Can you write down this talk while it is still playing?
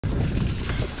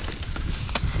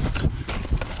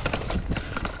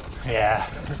Yeah,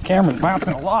 this camera's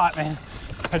bouncing a lot, man.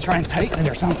 Gotta try and tighten it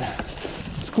or something.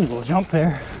 It's a cool little jump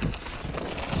there.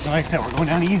 And like I said, we're going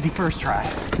down easy first try.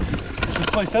 This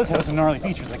place does have some gnarly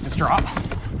features like this drop.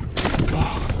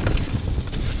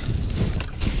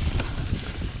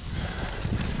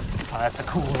 Oh, that's a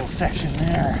cool little section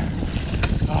there.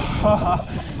 Oh,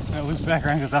 that loops back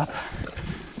around, goes up.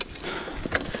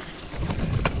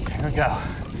 Here we go.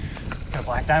 Got a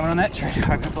black diamond on that tree.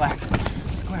 I've got a black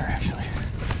square actually.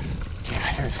 Yeah,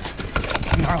 here's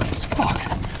gnarly as fuck.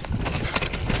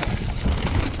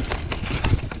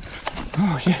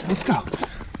 Oh shit, let's go.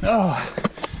 Oh,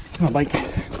 my bike.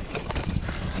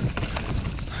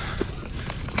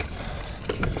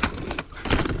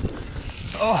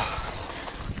 Oh,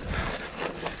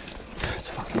 it's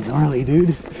fucking gnarly,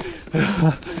 dude.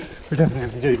 We're definitely gonna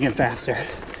have to do it again faster. Here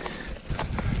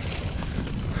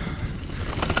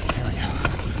we go.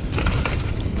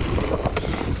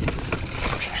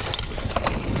 Oh shit.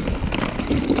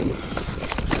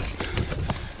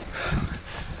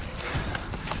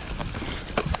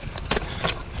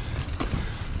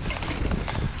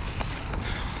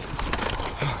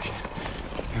 Oh shit.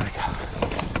 Here we go.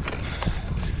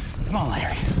 Come on,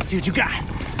 Larry. Let's see what you got.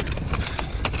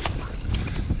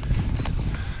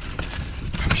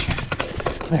 Oh shit.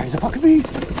 Larry's a fucking beast.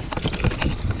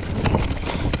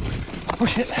 Oh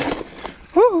shit.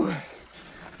 Woo!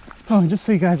 Oh, and just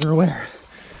so you guys are aware,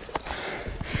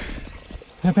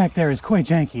 that back there is quite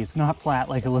janky. It's not flat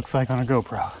like it looks like on a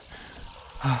GoPro.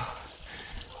 Oh.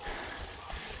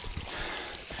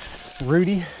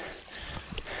 Rudy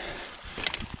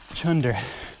Chunder.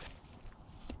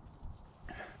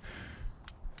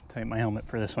 Tighten my helmet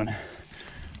for this one.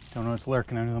 Don't know what's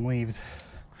lurking under them leaves.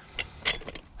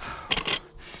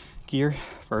 Gear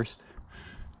first.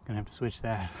 Gonna have to switch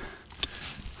that.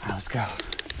 All right, let's go.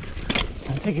 I'm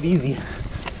gonna take it easy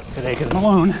today because I'm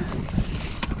alone.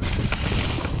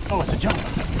 Oh, it's a jump.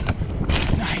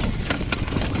 Nice.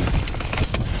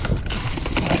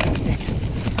 Oh, that's a stick.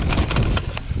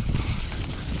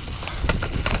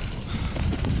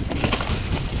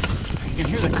 You can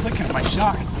hear the clicking of my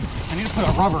shock. I need to put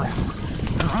a rubber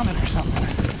drum in or something.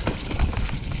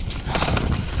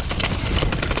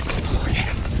 Oh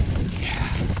yeah.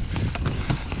 Yeah.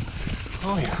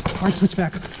 Oh yeah. All right, switch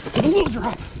back. A little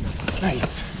drop.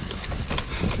 Nice.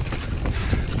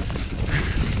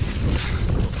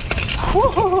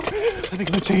 Whoa. I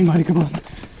think my chain might have come on.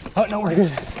 Oh no, we're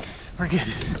good. We're good.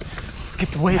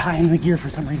 Skipped way high in the gear for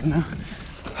some reason though.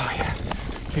 Oh yeah.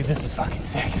 Dude, this is fucking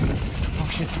sick. Oh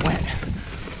shit, it's wet.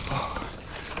 Oh.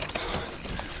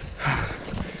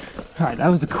 All right, that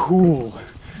was a cool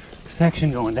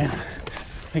section going down.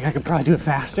 I think I could probably do it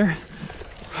faster.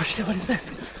 Oh shit, what is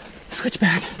this?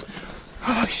 Switchback.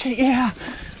 Oh shit, yeah.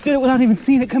 Did it without even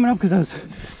seeing it coming up because I was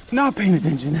not paying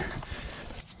attention.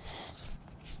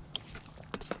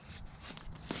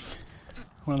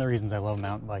 One of the reasons I love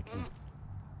mountain biking.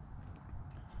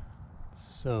 It's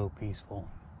so peaceful.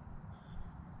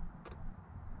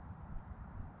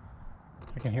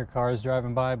 I can hear cars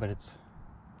driving by, but it's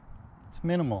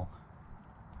minimal.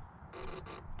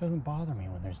 It doesn't bother me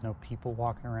when there's no people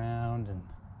walking around and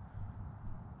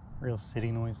real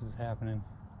city noises happening.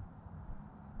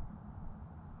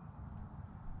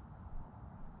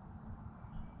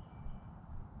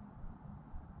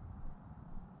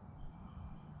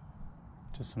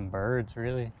 Just some birds,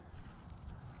 really.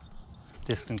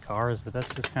 Distant cars, but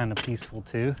that's just kind of peaceful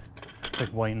too. It's like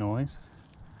white noise.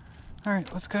 All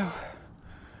right, let's go.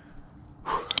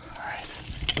 All right,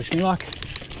 wish me luck.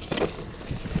 Let's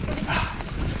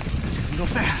see if we can go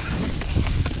fast.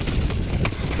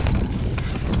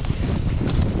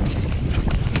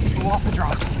 Go off the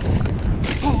drop.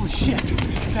 Holy shit,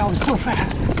 that was so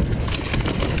fast.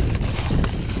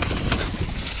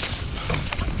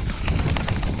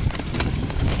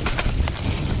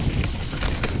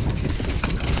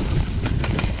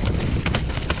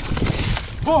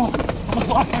 Oh, almost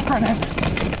lost my front end.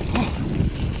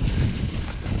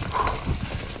 Oh.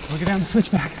 We'll get down the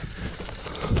switchback.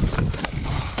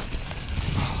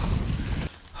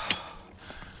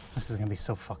 This is gonna be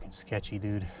so fucking sketchy,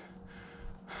 dude.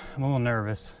 I'm a little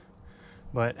nervous,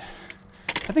 but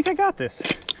I think I got this.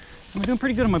 I'm doing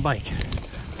pretty good on my bike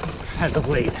as of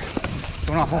late.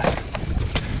 Going off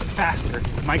faster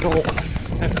is my goal.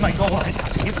 That's my goal right now,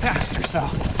 to get faster. So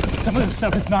some of this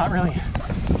stuff is not really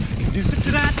conducive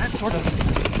to that. That's sort of,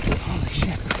 holy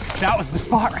shit, that was the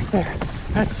spot right there.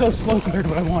 That's so slow compared to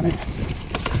what I wanted.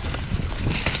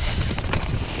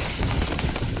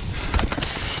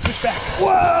 Switch back.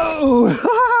 Whoa!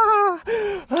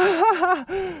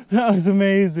 That was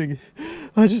amazing.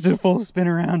 I just did a full spin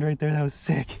around right there. That was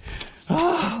sick.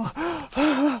 Oh.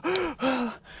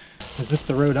 Is this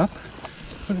the road up?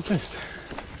 What is this?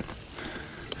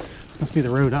 This must be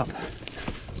the road up.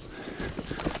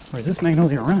 Or is this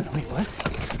Magnolia Run? Wait, what?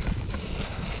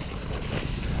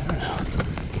 I don't know.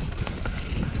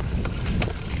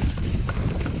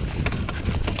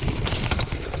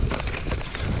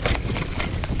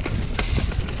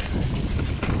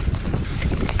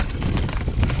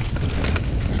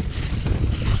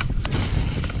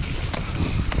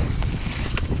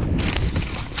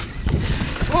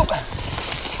 Oh,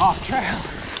 off trail.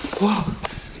 Whoa,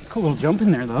 cool little jump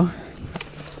in there though.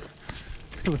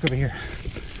 Let's go look over here.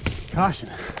 Caution,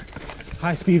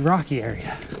 high-speed rocky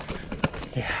area.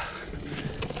 Yeah,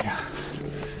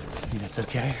 I think that's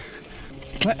okay.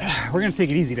 But we're gonna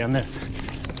take it easy down this.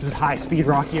 This is high-speed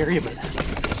rocky area, but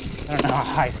I don't know how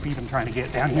high speed I'm trying to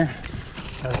get down here.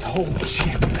 That's holy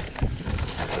shit.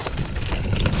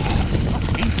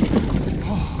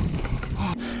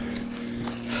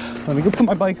 Let me go put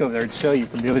my bike over there to show you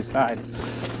from the other side.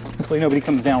 Hopefully nobody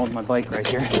comes down with my bike right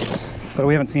here. But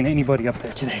we haven't seen anybody up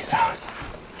there today, so.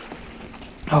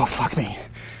 Oh, fuck me.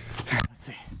 All right, let's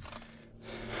see.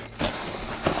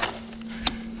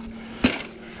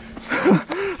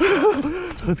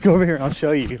 Let's go over here and I'll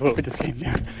show you what we just came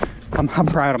down. I'm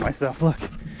proud of myself. Look,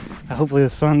 hopefully the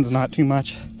sun's not too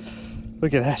much.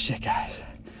 Look at that shit, guys.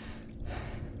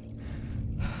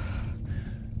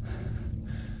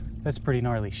 That's pretty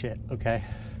gnarly shit, okay?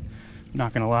 I'm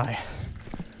not gonna lie.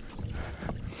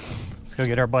 Let's go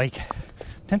get our bike.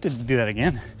 Tempted to do that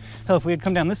again. Hell, if we had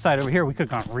come down this side over here, we could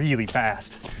have gone really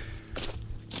fast.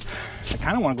 I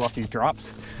kind of want to go off these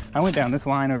drops. I went down this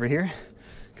line over here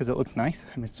because it looks nice.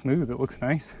 I mean, it's smooth, it looks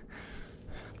nice.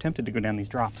 I'm tempted to go down these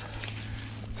drops.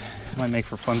 It might make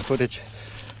for fun footage.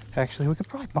 Actually, we could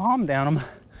probably bomb down them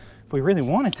if we really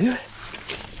wanted to.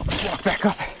 Let's walk back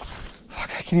up. Fuck,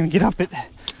 I can't even get up it.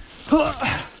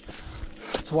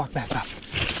 Let's walk back up.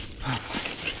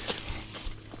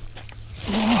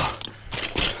 Oh,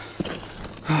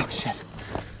 oh shit.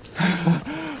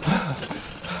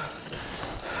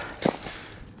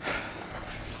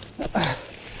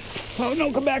 Oh no,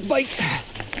 come back, bike.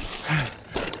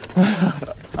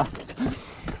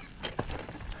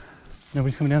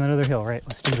 Nobody's coming down that other hill, right?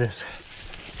 Let's do this.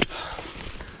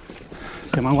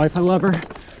 Tell my wife I love her.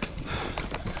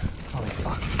 Holy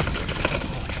fuck.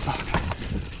 Holy fuck.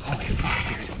 Holy fuck,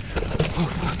 dude. Oh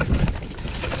fuck.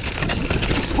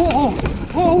 Oh,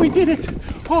 oh, we did it.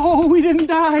 Oh, we didn't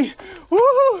die.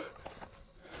 Woo!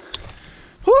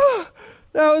 Woo!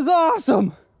 That was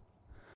awesome.